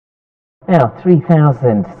Now,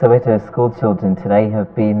 3,000 Soweto schoolchildren today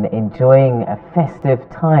have been enjoying a festive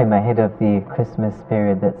time ahead of the Christmas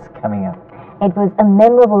period that's coming up. It was a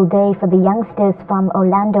memorable day for the youngsters from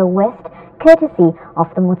Orlando West, courtesy of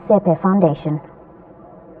the Motsepe Foundation.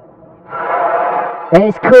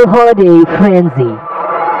 A school holiday frenzy,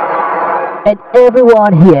 and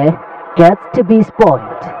everyone here gets to be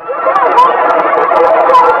spoiled.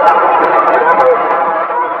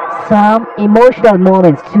 Some emotional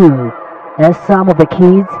moments too, as some of the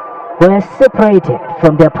kids were separated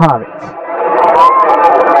from their parents.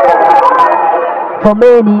 For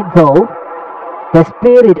many, though, the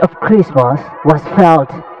spirit of Christmas was felt.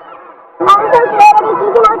 I'm so glad that you're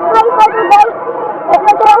giving out toys for today.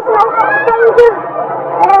 For Christmas, thank you.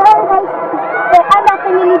 Guys, the other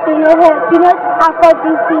family do not afford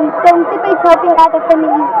these things. So Motsepe is helping other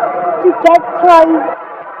families to get toys.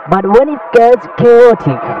 But when it gets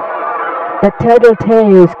chaotic, the turtle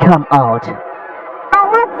tales come out. I'm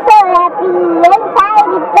not so happy. Inside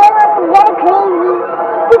it's very crazy.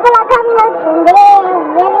 People are coming out from there.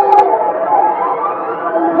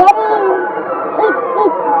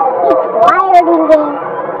 It's wild in there.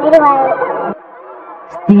 Very wild.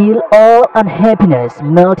 Still, all unhappiness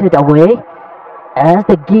melted away as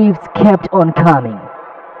the gifts kept on coming.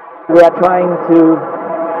 We are trying to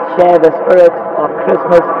share the spirit of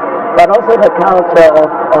Christmas, but also the culture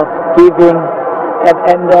of giving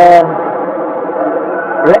and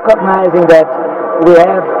recognizing that we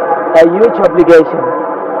have a huge obligation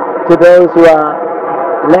to those who are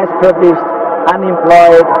less privileged,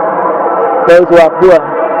 unemployed, those who are poor.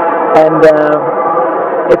 And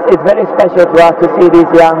it's very special to us to see these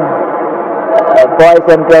young boys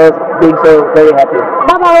and girls being so very happy.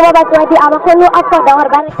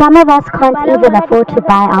 Some of us can't even afford to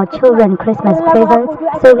buy our children Christmas presents,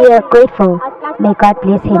 so we are grateful. May God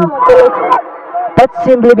bless him. That's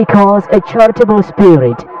simply because a charitable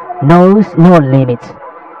spirit knows no limits.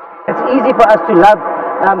 It's easy for us to love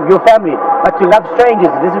your family, but to love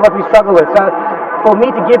strangers, this is what we struggle with. So for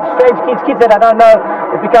me to give strange kids that I don't know,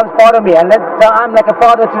 it becomes part of me, and so I'm like a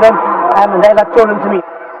father to them, and they're like children to me.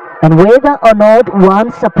 And whether or not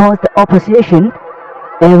one supports the opposition,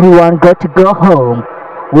 everyone got to go home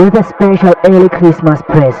with a special early Christmas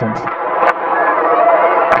present.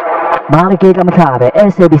 Motsepe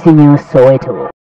Foundation, SABC News, Soweto.